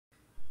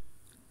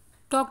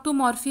Talk to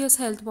Morpheus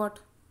HealthBot.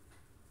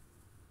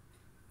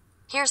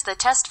 Here's the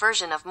test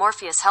version of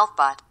Morpheus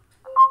HealthBot.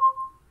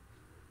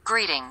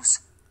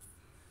 Greetings.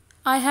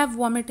 I have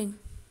vomiting.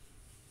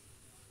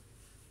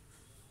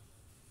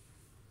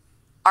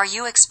 Are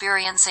you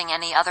experiencing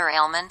any other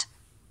ailment?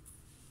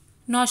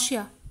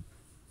 Nausea.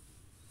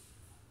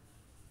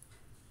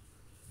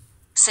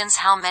 Since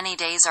how many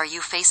days are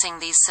you facing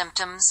these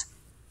symptoms?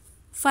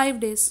 5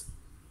 days.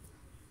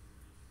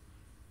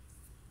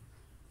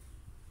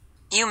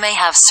 You may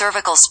have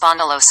cervical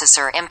spondylosis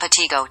or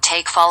impetigo.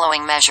 Take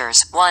following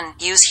measures. 1.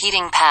 Use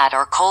heating pad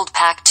or cold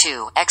pack.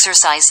 2.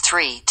 Exercise.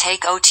 3.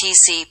 Take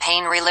OTC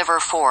pain reliever.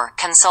 4.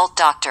 Consult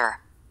doctor.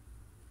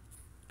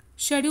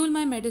 Schedule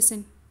my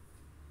medicine.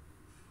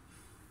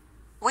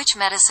 Which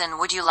medicine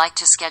would you like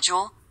to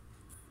schedule?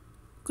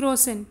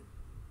 Crocin.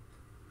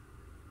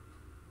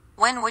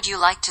 When would you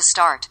like to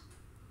start?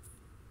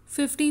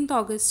 15th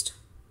August.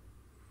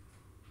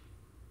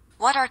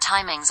 What are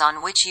timings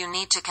on which you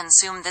need to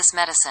consume this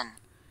medicine?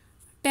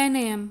 10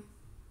 a.m.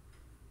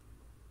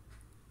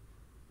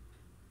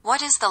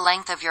 What is the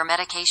length of your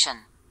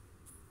medication?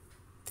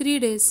 3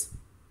 days.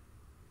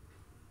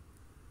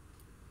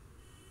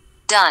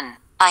 Done.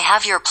 I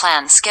have your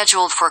plan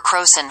scheduled for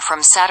Crocin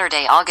from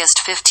Saturday, August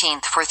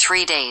 15th for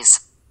 3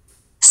 days.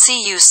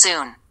 See you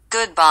soon.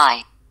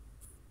 Goodbye.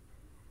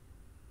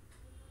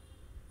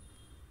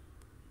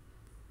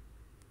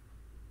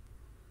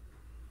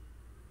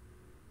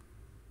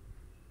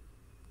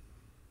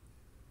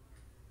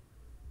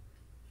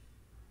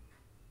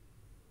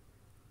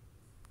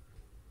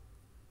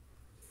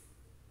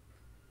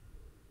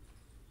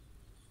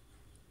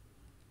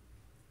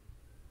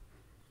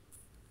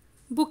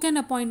 Book an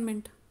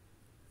appointment.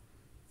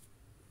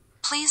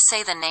 Please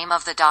say the name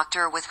of the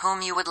doctor with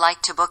whom you would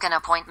like to book an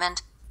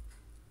appointment.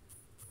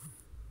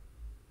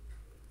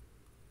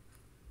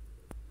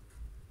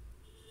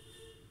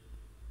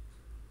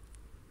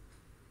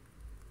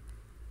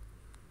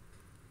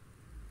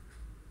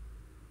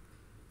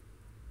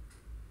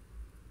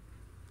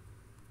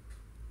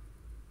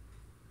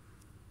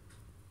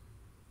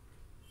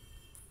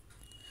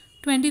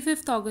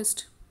 Twenty-fifth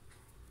August.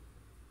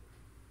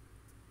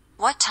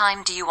 What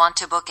time do you want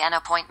to book an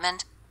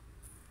appointment?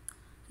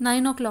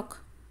 9 o'clock.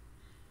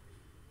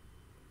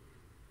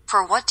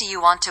 For what do you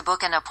want to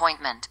book an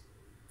appointment?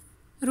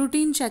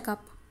 Routine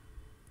checkup.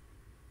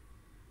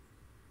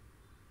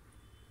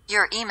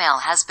 Your email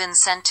has been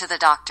sent to the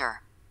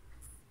doctor.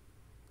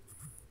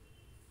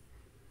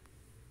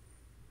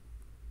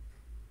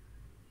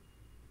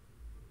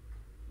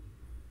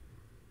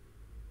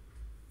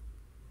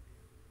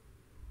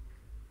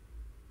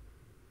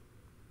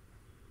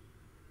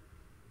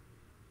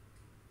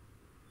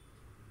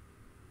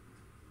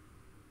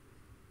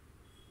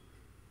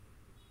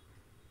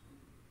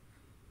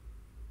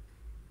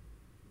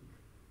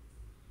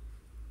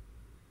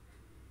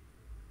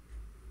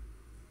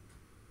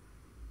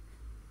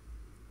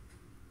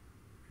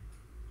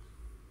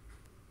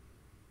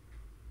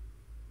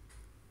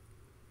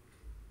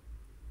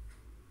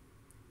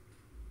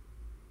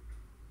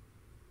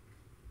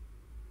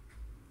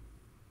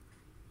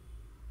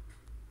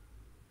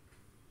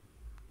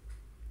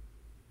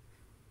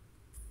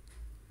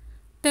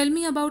 Tell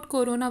me about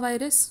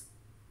coronavirus.